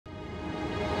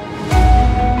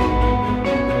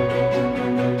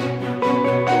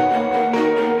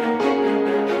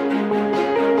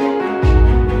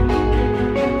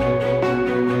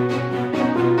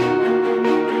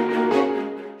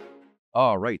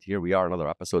right, here we are, another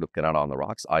episode of Canada on the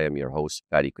Rocks. I am your host,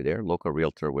 Patty Kuder, local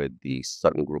realtor with the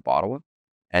Sutton Group, Ottawa.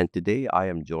 And today I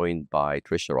am joined by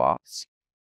Tricia Ross,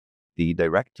 the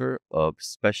Director of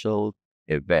Special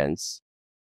Events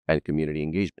and Community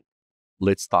Engagement.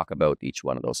 Let's talk about each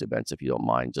one of those events, if you don't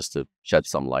mind, just to shed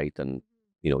some light and,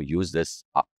 use this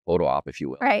photo op, if you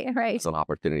will, Right. as an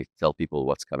opportunity to tell people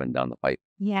what's coming down the pipe.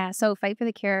 Yeah. So Fight for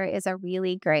the Cure is a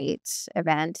really great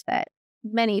event that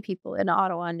many people in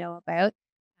Ottawa know about.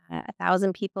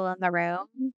 1,000 people in the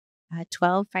room,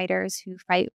 12 fighters who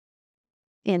fight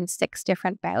in 6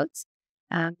 different bouts.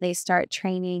 They start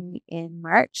training in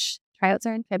March. Tryouts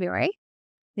are in February.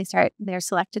 They're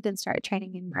selected and start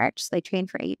training in March. So they train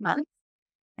for 8 months.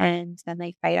 And then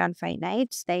they fight on fight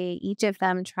night. Each of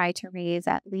them try to raise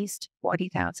at least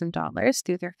 $40,000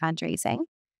 through their fundraising.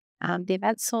 The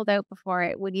event sold out before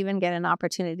it would even get an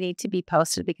opportunity to be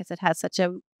posted because it has such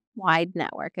a wide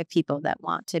network of people that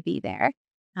want to be there.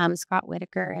 Scott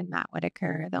Whitaker and Matt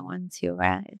Whitaker are the ones who,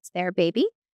 it's their baby.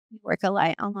 We work a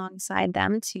lot alongside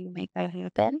them to make that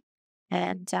happen.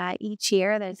 And each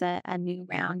year there's a new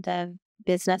round of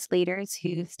business leaders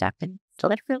who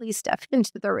literally step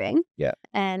into the ring. Yeah.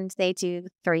 And they do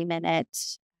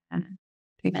 3-minute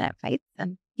fights.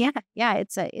 And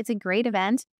it's a great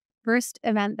event. First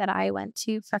event that I went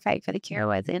to for Fight for the Cure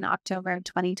was in October of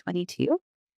 2022.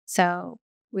 So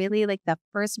really like the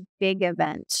first big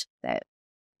event that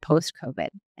post-COVID,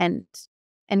 and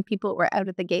people were out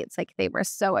of the gates. Like they were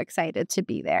so excited to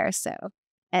be there. So,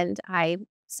 and I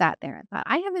sat there and thought,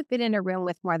 I haven't been in a room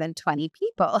with more than 20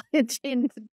 people in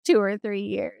 2 or 3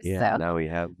 years. Yeah, So. now we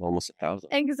have almost 1,000.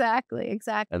 Exactly.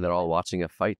 And they're all watching a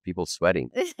fight, people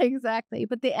sweating. Exactly.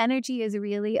 But the energy is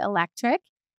really electric.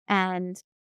 And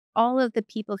all of the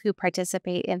people who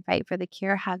participate in Fight for the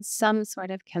Cure have some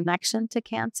sort of connection to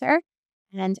cancer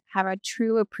and have a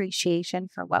true appreciation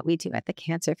for what we do at the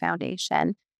Cancer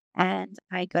Foundation. And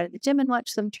I go to the gym and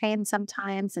watch them train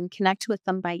sometimes and connect with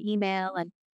them by email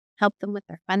and help them with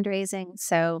their fundraising.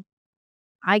 So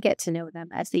I get to know them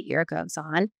as the year goes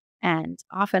on. And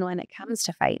often when it comes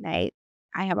to fight night,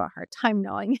 I have a hard time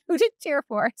knowing who to cheer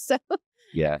for. So,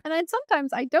 Yeah. and then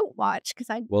sometimes I don't watch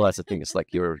because Well, that's the thing. It's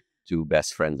like your two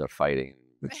best friends are fighting.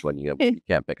 Which one you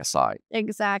can't pick a side.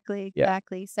 Exactly. Yeah.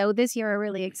 So this year we're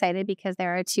really excited because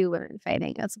there are 2 women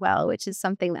fighting as well, which is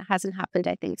something that hasn't happened,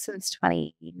 I think, since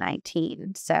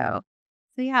 2019. So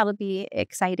yeah, it'll be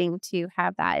exciting to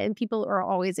have that. And people are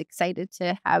always excited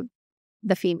to have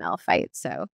the female fight.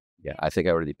 So Yeah, I think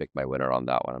I already picked my winner on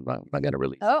that one. I'm not going to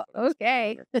release. Oh,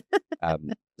 okay.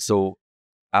 So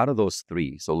out of those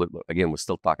 3, so again, we're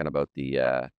still talking about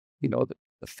the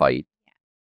fight.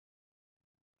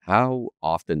 How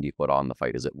often do you put on the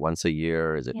fight? Is it once a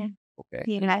year? Is it okay?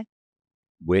 Yeah.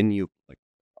 When you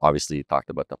obviously you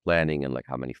talked about the planning and like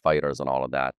how many fighters and all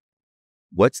of that.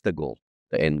 What's the goal?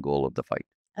 The end goal of the fight?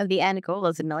 The end goal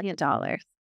is $1 million.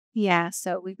 Yeah.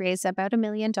 So we raise about $1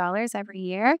 million every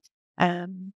year.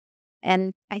 And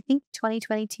I think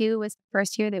 2022 was the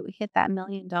first year that we hit that $1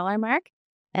 million mark.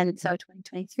 And so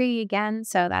 2023 again.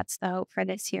 So that's the hope for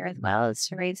this year as well, is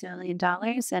to raise $1 million.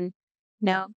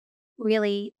 And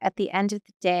really, at the end of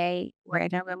the day, we're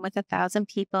in a room with 1,000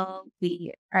 people.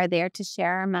 We are there to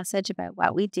share our message about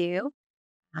what we do.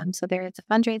 So there is a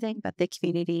fundraising, but the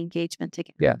community engagement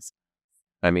again. Yes.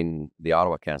 I mean, the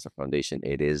Ottawa Cancer Foundation,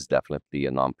 it is definitely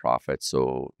a nonprofit.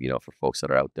 So, for folks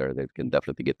that are out there, they can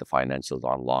definitely get the financials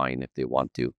online if they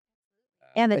want to.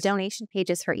 And the donation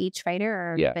pages for each fighter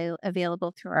are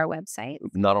available through our website.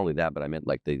 Not only that, but I meant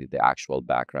like the actual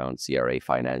background, CRA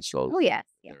financials. Oh, yes.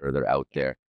 They're out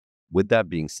there. With that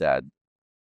being said,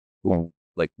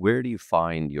 where do you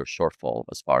find your shortfall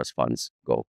as far as funds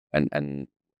go? And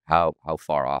how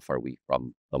far off are we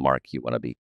from the mark you want to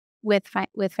be? With Fight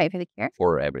for the Cure?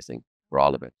 For everything, for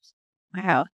all of it.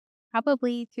 Wow.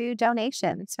 Probably through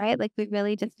donations, right? Like we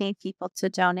really just need people to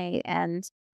donate and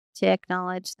to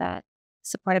acknowledge that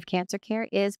supportive cancer care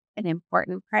is an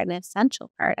important part, an essential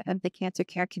part of the cancer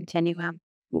care continuum.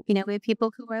 We have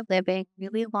people who are living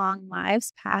really long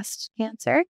lives past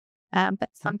cancer, but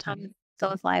sometimes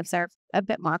those lives are a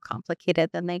bit more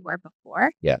complicated than they were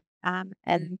before. Yeah.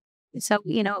 And so,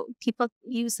 people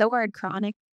use the word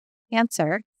chronic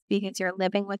cancer because you're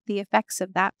living with the effects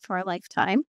of that for a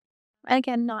lifetime. And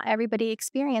again, not everybody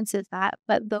experiences that,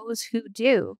 but those who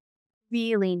do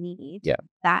really need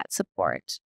that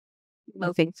support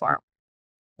moving forward.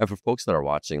 And for folks that are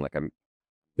watching, like I'm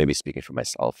maybe speaking for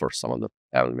myself or some of the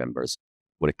family members,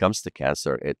 when it comes to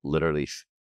cancer, it literally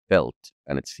felt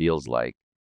and it feels like,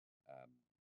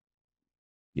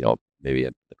 maybe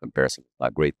the comparison is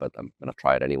not great, but I'm going to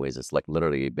try it anyways. It's like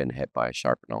literally been hit by a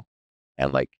sharp nail.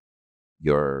 And like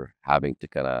you're having to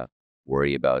kind of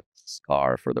worry about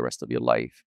scar for the rest of your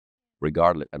life,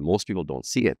 regardless. And most people don't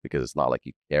see it because it's not like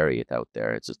you carry it out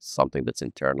there. It's just something that's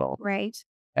internal Right.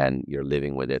 and you're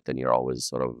living with it and you're always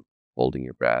sort of holding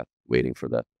your breath, waiting for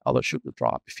the other shoe to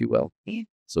drop, if you will. Yeah.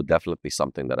 So definitely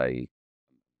something that I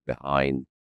behind,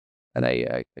 and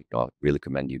I really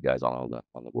commend you guys on all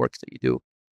the works that you do.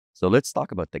 So let's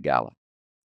talk about the gala.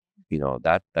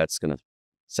 That's gonna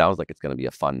sounds like it's gonna be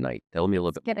a fun night. Tell me a little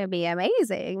It's bit. going to be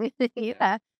amazing.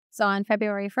 Yeah. So on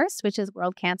February 1st, which is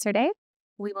World Cancer Day,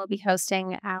 we will be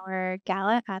hosting our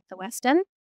gala at the Westin.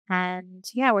 And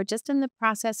yeah, we're just in the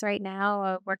process right now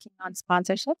of working on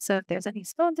sponsorship. So if there's any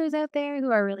sponsors out there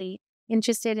who are really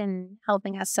interested in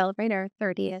helping us celebrate our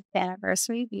 30th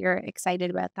anniversary, we are excited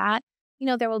about that.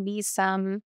 There will be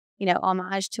some,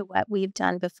 homage to what we've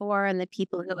done before and the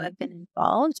people who have been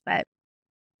involved, but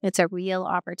it's a real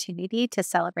opportunity to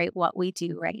celebrate what we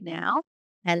do right now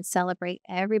and celebrate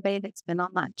everybody that's been on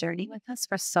that journey with us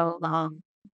for so long.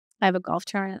 I have a golf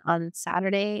tournament on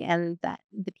Saturday, and that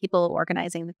the people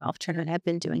organizing the golf tournament have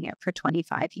been doing it for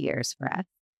 25 years for us.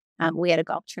 We had a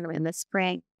golf tournament in the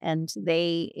spring, and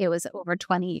it was over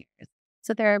 20 years.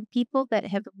 So there are people that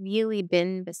have really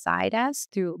been beside us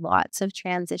through lots of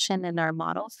transition in our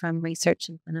model, from research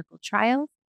and clinical trials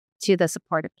to the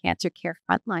supportive cancer care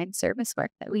frontline service work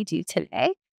that we do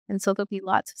today. And so there'll be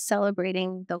lots of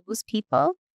celebrating those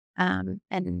people, and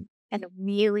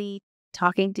really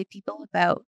talking to people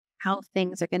about how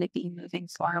things are going to be moving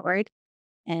forward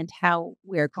and how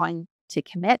we're going to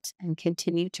commit and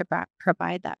continue to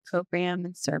provide that program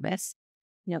and service,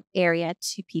 area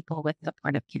to people with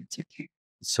supportive cancer care.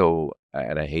 So,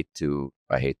 and I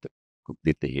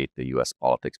completely hate the U.S.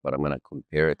 politics, but I'm going to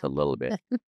compare it a little bit.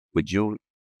 Would you,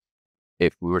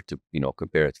 if we were to,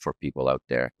 compare it for people out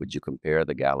there, would you compare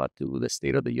the gala to the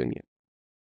State of the Union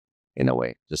in a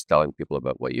way? Just telling people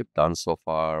about what you've done so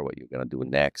far, what you're going to do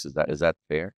next. Is that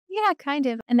fair? Yeah, kind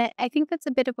of. And I think that's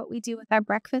a bit of what we do with our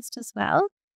breakfast as well.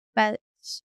 But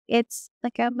it's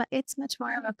it's much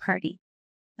more of a party.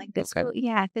 Like this,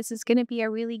 Okay. this is going to be a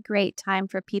really great time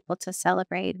for people to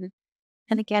celebrate.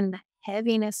 And again, the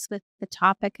heaviness with the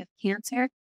topic of cancer,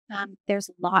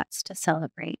 there's lots to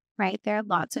celebrate, right? There are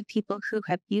lots of people who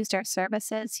have used our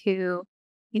services who,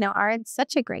 are in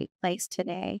such a great place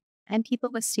today. And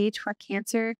people with stage 4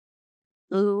 cancer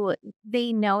who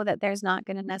they know that there's not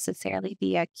going to necessarily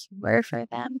be a cure for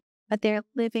them, but they're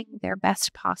living their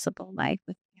best possible life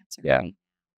with cancer. Yeah. Right.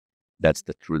 That's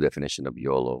the true definition of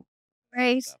YOLO,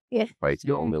 Right. Yeah. right?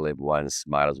 You only live once,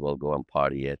 might as well go and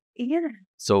party it. Yeah.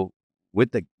 So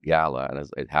with the gala, and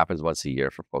it happens once a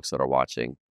year for folks that are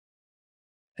watching,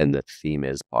 and the theme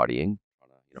is partying,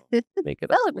 make it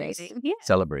Celebrating. Yeah.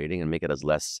 celebrating and make it as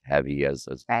less heavy as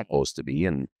Right. supposed to be.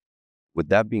 And with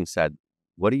that being said,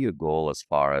 what are your goal as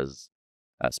far as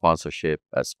sponsorship,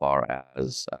 as far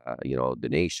as,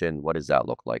 donation? What does that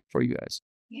look like for you guys?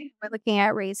 Yeah. We're looking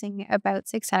at raising about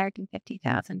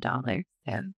 $650,000.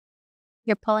 So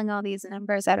you're pulling all these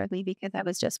numbers out of me because I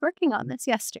was just working on this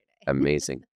yesterday.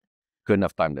 Amazing. Couldn't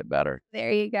have timed it better.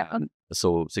 There you go.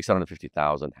 So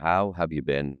 650,000, how have you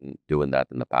been doing that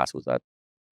in the past? Was that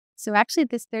So actually,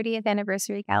 this 30th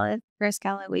anniversary gala, first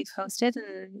gala we've hosted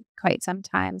in quite some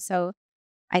time. So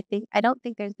I don't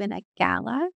think there's been a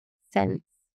gala since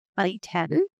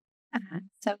 2010.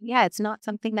 So yeah, it's not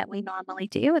something that we normally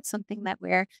do. It's something that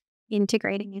we're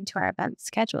integrating into our event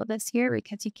schedule this year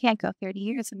because you can't go 30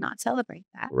 years and not celebrate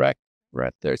that. correct?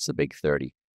 Right there. It's a big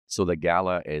 30. So the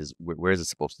gala is, where is it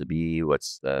supposed to be?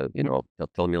 What's the,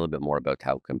 tell me a little bit more about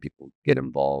how can people get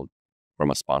involved from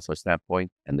a sponsor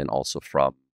standpoint, and then also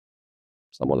from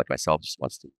someone like myself just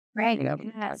wants to. Right.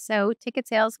 Yeah. So ticket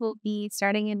sales will be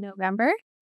starting in November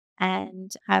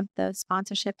and have the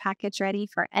sponsorship package ready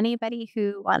for anybody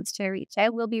who wants to reach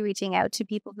out. We'll be reaching out to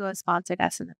people who have sponsored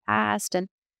us in the past, and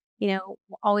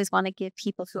always want to give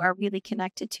people who are really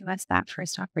connected to us that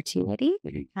first opportunity.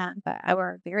 But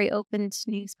we're very open to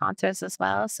new sponsors as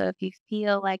well. So if you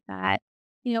feel like that,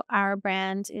 our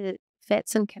brand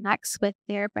fits and connects with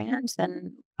their brand,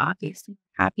 then obviously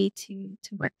happy to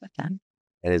work with them.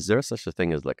 And is there such a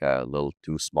thing as like a little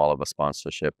too small of a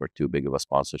sponsorship or too big of a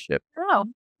sponsorship?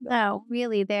 No,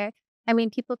 really.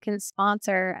 People can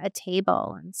sponsor a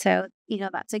table. And so,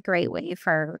 that's a great way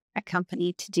for a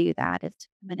company to do that, is to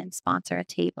come in and sponsor a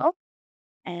table.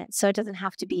 And so it doesn't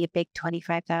have to be a big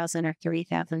 $25,000 or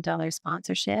 $30,000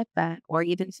 sponsorship, or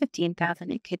even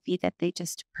 $15,000. It could be that they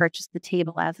just purchase the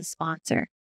table as a sponsor.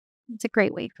 It's a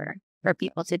great way for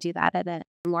people to do that at a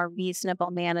more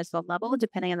reasonable, manageable level,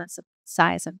 depending on the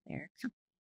size of their company.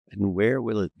 And where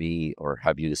will it be, or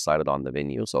have you decided on the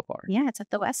venue so far? Yeah, it's at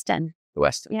the West End. The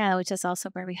West End. Yeah, which is also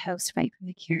where we host Fight for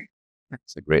the Cure.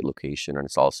 It's a great location, and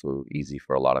it's also easy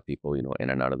for a lot of people, in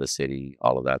and out of the city,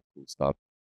 all of that cool stuff.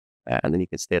 And then you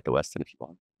can stay at the West End if you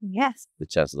want. Yes. The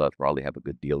chances are probably have a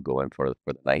good deal going for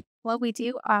the night. Well, we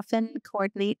do often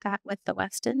coordinate that with the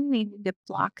West End. We need to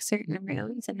block certain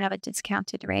rooms and have a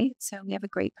discounted rate. So we have a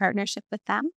great partnership with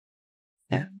them.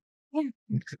 So, yeah.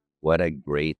 What a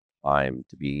great time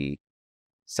to be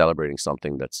celebrating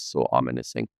something that's so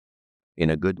ominous in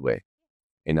a good way,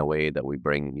 in a way that we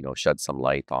bring, shed some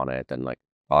light on it and like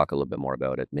talk a little bit more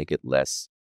about it, make it less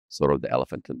sort of the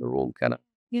elephant in the room kind of.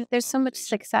 There's so much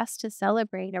conversation. success to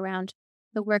celebrate around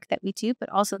the work that we do, but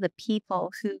also the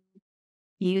people who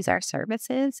use our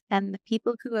services and the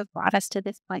people who have brought us to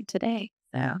this point today.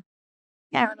 So,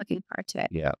 yeah, we're looking forward to it.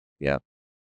 Yeah, yeah.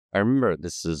 I remember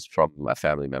this is from a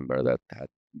family member that had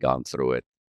gone through it,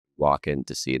 walk in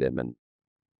to see them, and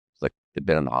it's like they've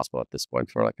been in the hospital at this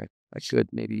point for like a good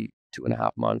maybe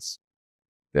 2.5 months,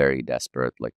 very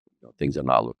desperate, like things are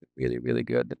not looking really, really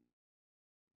good.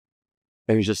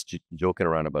 And he's just joking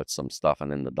around about some stuff,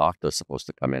 and then the doctor's supposed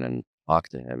to come in and talk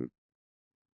to him.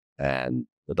 And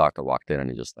the doctor walked in and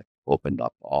he just like opened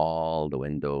up all the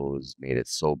windows, made it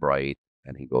so bright,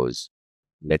 and he goes,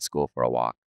 "Let's go for a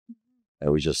walk." And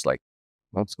it was just like,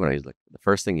 what's going on? He's like, the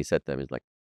first thing he said to him is like,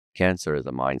 cancer is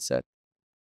a mindset.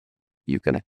 You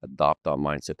can adopt that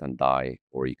mindset and die,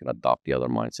 or you can adopt the other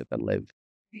mindset and live.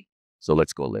 Right. So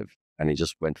let's go live. And he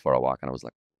just went for a walk, and I was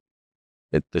like,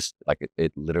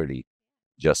 it literally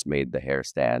just made the hair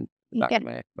stand in the back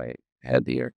of my head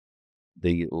here.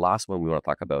 The last one we want to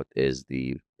talk about is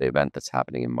the event that's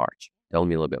happening in March. Tell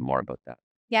me a little bit more about that.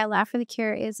 Yeah, Laugh for the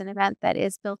Cure is an event that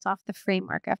is built off the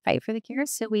framework of Fight for the Cure.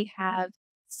 So we have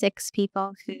 6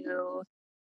 people who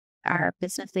are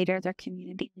business leaders or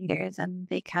community leaders, and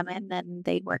they come in and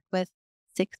they work with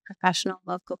 6 professional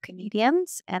local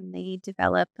comedians, and they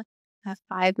develop a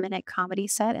 5-minute comedy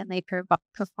set, and they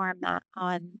perform that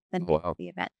on the night of the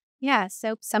event. Yeah,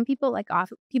 so some people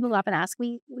people often ask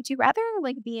me, "Would you rather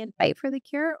be in Fight for the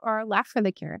Cure or Laugh for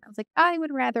the Cure?" And I was like, "I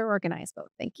would rather organize both,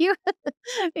 thank you,"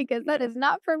 because that is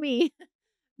not for me.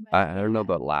 I don't know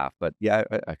about laugh, but yeah,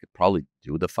 I could probably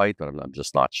do the fight, but I'm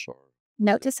just not sure.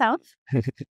 Note to self: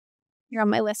 you're on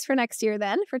my list for next year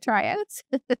then for tryouts.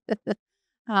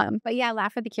 But yeah,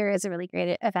 Laugh for the Cure is a really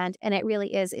great event, and it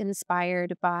really is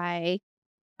inspired by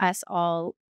us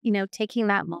all, taking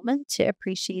that moment to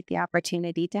appreciate the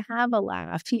opportunity to have a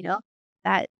laugh,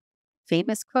 that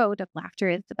famous quote of laughter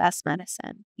is the best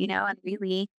medicine, and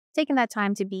really taking that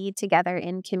time to be together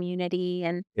in community.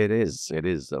 And It is.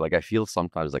 Like, I feel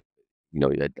sometimes like,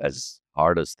 as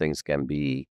hard as things can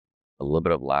be, a little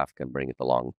bit of laugh can bring it a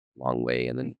long, long way.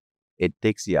 And then it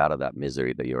takes you out of that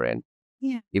misery that you're in.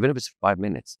 Yeah. Even if it's 5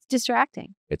 minutes. It's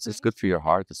distracting. It's good for your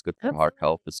heart. It's good for heart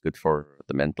health. It's good for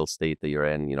the mental state that you're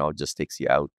in. It just takes you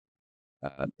out.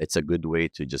 It's a good way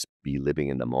to just be living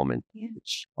in the moment,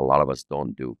 which a lot of us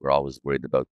don't do. We're always worried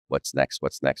about what's next.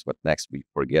 We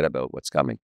forget about what's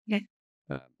coming. Yeah.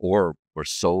 Or we're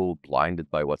so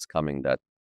blinded by what's coming that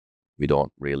we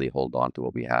don't really hold on to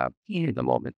what we have in the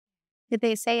moment. Did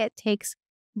they say it takes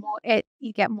more?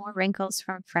 You get more wrinkles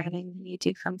from frowning than you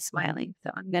do from smiling.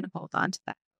 So I'm going to hold on to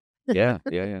that. Yeah.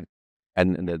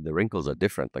 And the wrinkles are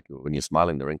different. Like when you're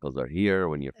smiling, the wrinkles are here.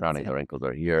 When you're frowning, the wrinkles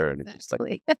are here. And it's just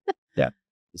like, yeah.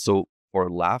 So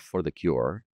for Laugh for the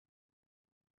Cure,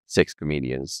 6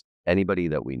 comedians, anybody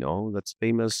that we know that's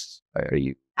famous, are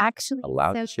you actually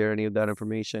allowed to share any of that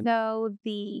information? So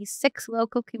the 6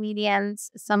 local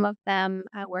comedians, some of them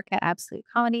work at Absolute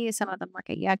Comedy, some of them work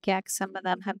at Yuck Yuck, some of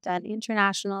them have done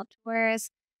international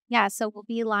tours. Yeah, so we'll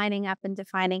be lining up and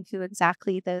defining who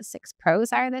exactly those 6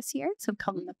 pros are this year. So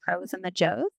call them the pros and the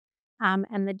Joes.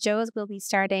 And the Joes will be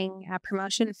starting a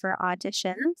promotion for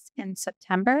auditions in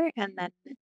September, and then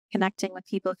connecting with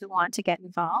people who want to get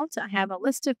involved. I have a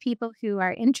list of people who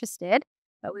are interested,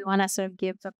 but we want to sort of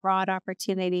give a broad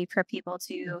opportunity for people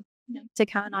to, to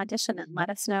come and audition and let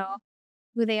us know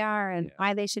who they are and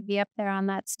why they should be up there on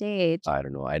that stage. I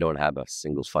don't know. I don't have a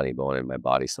single funny bone in my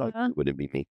body, so it wouldn't be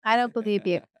me. I don't believe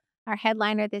you. Our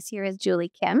headliner this year is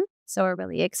Julie Kim, so we're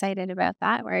really excited about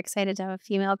that. We're excited to have a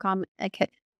female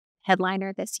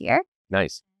headliner this year.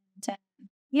 Nice. And,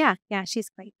 yeah, she's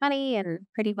quite funny and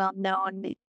pretty well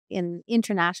known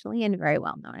internationally and very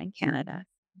well known in Canada.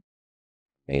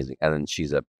 Amazing. And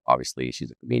then obviously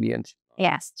she's a comedian.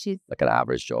 Yes, she's like an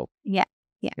average Joe. Yeah.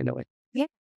 In a way. Yeah.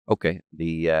 Okay.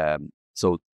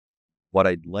 So what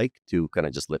I'd like to kind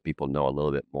of just let people know a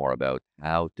little bit more about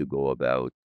how to go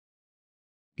about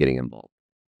getting involved.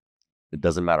 it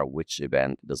doesn't matter which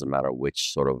event, it doesn't matter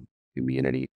which sort of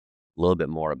community, a little bit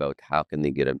more about how can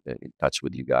they get in touch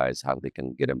with you guys, how they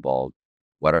can get involved,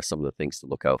 what are some of the things to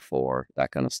look out for,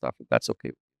 that kind of stuff, if that's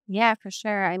okay. Yeah, for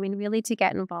sure. I mean, really to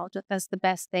get involved with us, the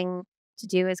best thing to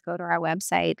do is go to our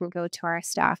website and go to our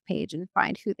staff page and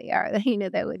find who they are that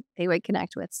they would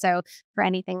connect with. So for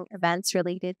anything events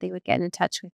related, they would get in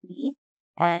touch with me,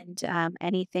 and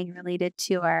anything related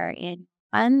to our annual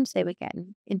fund, they would get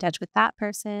in touch with that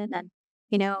person. And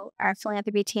our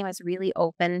philanthropy team is really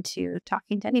open to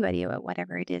talking to anybody about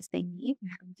whatever it is they need. We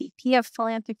have a VP of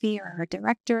philanthropy or our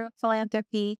director of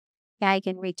philanthropy. Yeah, you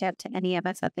can reach out to any of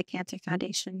us at the Cancer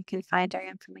Foundation. You can find our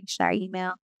information, our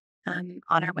email on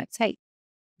our website.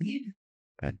 Yeah.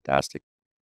 Fantastic.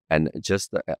 And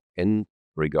just in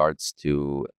regards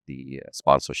to the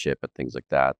sponsorship and things like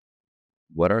that,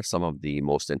 what are some of the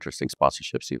most interesting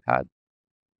sponsorships you've had?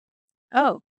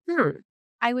 Oh,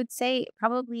 I would say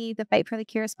probably the Fight for the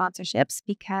Cure sponsorships,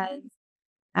 because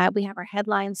we have our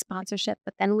headline sponsorship,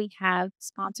 but then we have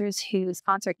sponsors who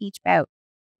sponsor each bout,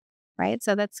 right?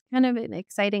 So that's kind of an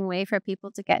exciting way for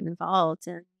people to get involved,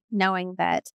 and knowing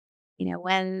that,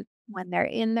 when they're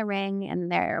in the ring and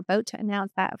they're about to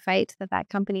announce that fight, that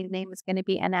company's name is going to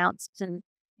be announced and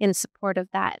in support of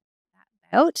that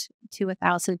bout to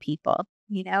 1,000 people,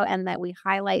 and that we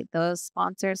highlight those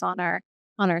sponsors on our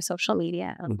social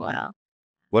media as well.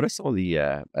 What are some of the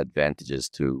advantages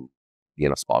to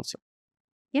being a sponsor?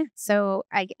 Yeah. So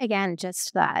again,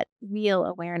 just that real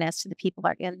awareness to the people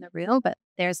that are in the room, but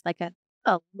there's like a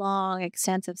long,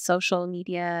 extensive social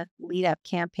media lead up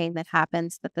campaign that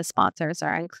happens that the sponsors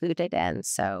are included in.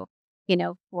 So,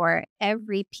 for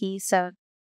every piece of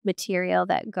material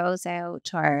that goes out,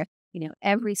 or,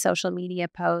 every social media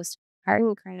post, Heart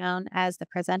and Crown, as the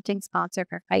presenting sponsor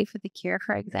for Fight for the Cure,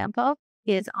 for example,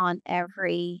 is on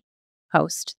every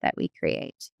post that we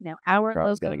create. Our Sure, I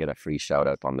was going to logo. get a free shout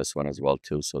out on this one as well,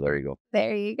 too. So there you go.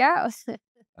 There you go.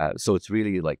 So it's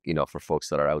really like, for folks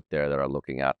that are out there that are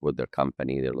looking at with their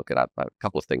company, they're looking at a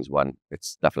couple of things. One,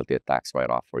 it's definitely a tax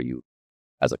write-off for you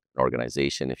as an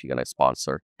organization if you're going to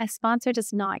sponsor. A sponsor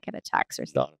does not get a tax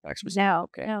receipt. Not a tax receipt. No,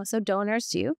 Okay. no. So donors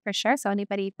do, for sure. So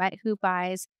anybody who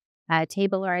buys a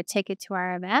table or a ticket to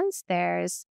our events,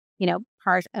 there's,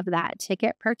 part of that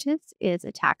ticket purchase is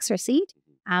a tax receipt.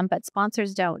 But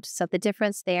sponsors don't. So the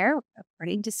difference there,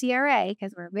 according to CRA,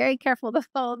 because we're very careful to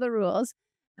follow the rules,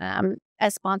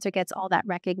 a sponsor gets all that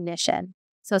recognition.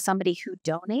 So somebody who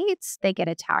donates, they get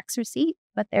a tax receipt,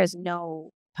 but there's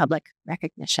no public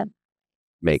recognition.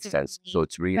 Makes sense. So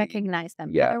it's really, recognize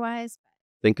them yeah. otherwise.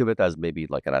 Think of it as maybe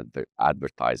like an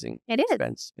advertising It is.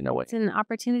 expense in a way. It's an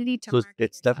opportunity to So market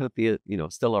it's yourself. definitely,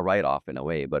 still a write-off in a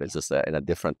way, but it's just in a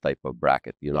different type of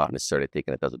bracket. You're not necessarily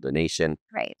taking it as a donation.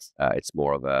 Right. It's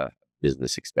more of a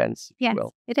business expense, if Yes, you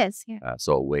will. it is. Yeah.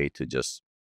 So a way to just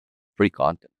free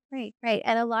content. Right. Right.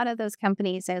 And a lot of those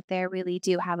companies out there really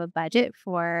do have a budget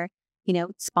for,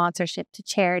 sponsorship to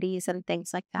charities and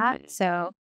things like that.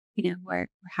 So, we're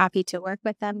happy to work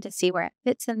with them to see where it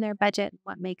fits in their budget and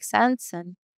what makes sense.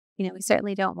 And, we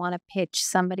certainly don't want to pitch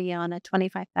somebody on a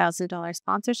 $25,000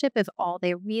 sponsorship if all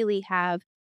they really have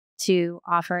to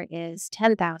offer is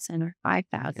 10,000 or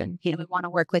 5,000. We want to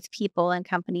work with people and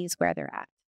companies where they're at.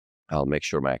 I'll make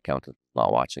sure my accountant's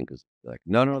not watching because like,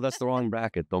 no, that's the wrong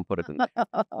bracket. Don't put it in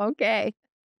there. Okay.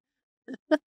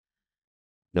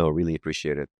 No, really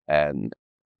appreciate it. And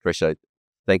Tricia,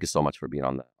 thank you so much for being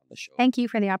on the show. Thank you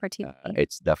for the opportunity.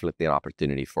 It's definitely an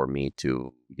opportunity for me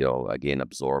to, again,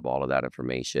 absorb all of that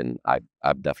information.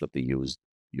 I've definitely used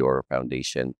your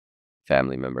foundation.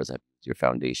 Family members have used your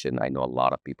foundation. I know a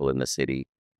lot of people in the city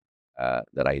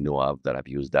that I know of that have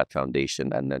used that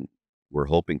foundation. And then we're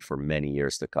hoping for many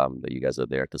years to come that you guys are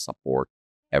there to support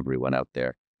everyone out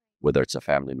there, whether it's a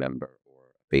family member or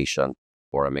a patient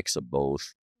or a mix of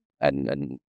both.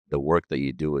 And the work that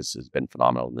you do has been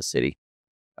phenomenal in the city.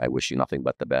 I wish you nothing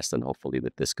but the best, and hopefully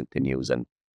that this continues and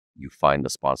you find the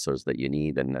sponsors that you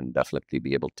need, and definitely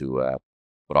be able to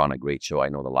put on a great show. I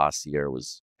know the last year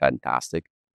was fantastic.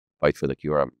 Fight for the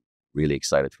Cure. I'm really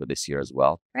excited for this year as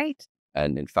well. Right.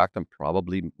 And in fact, I'm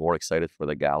probably more excited for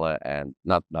the gala, and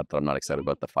not that I'm not excited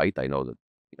about the fight. I know that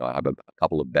I have a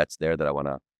couple of bets there that I want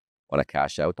to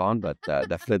cash out on, but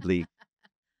definitely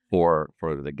for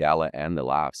the gala and the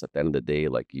laughs. At the end of the day,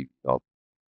 like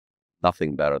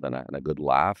nothing better than a good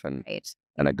laugh and Right.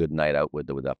 and a good night out with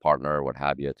a partner or what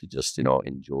have you to just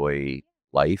enjoy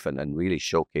life and really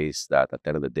showcase that at the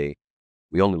end of the day,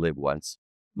 we only live once.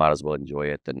 Might as well enjoy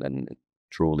it and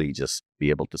truly just be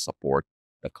able to support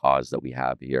the cause that we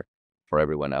have here. For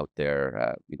everyone out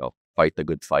there, fight the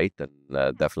good fight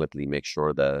and definitely make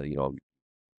sure that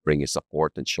bring your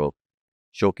support and show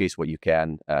showcase what you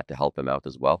can to help him out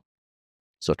as well.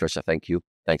 So Tricia, thank you.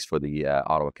 Thanks for the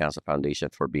Ottawa Cancer Foundation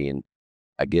for being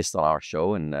a guest on our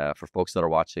show. And for folks that are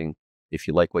watching, if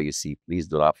you like what you see, please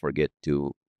do not forget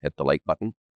to hit the like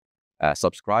button,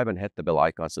 subscribe, and hit the bell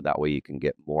icon so that way you can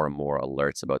get more and more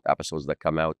alerts about episodes that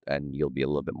come out, and you'll be a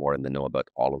little bit more in the know about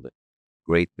all of the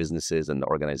great businesses and the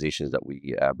organizations that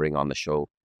we bring on the show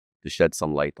to shed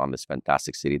some light on this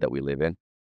fantastic city that we live in.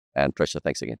 And Tricia,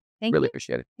 thanks again. Thank Really you.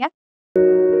 appreciate it. Yeah.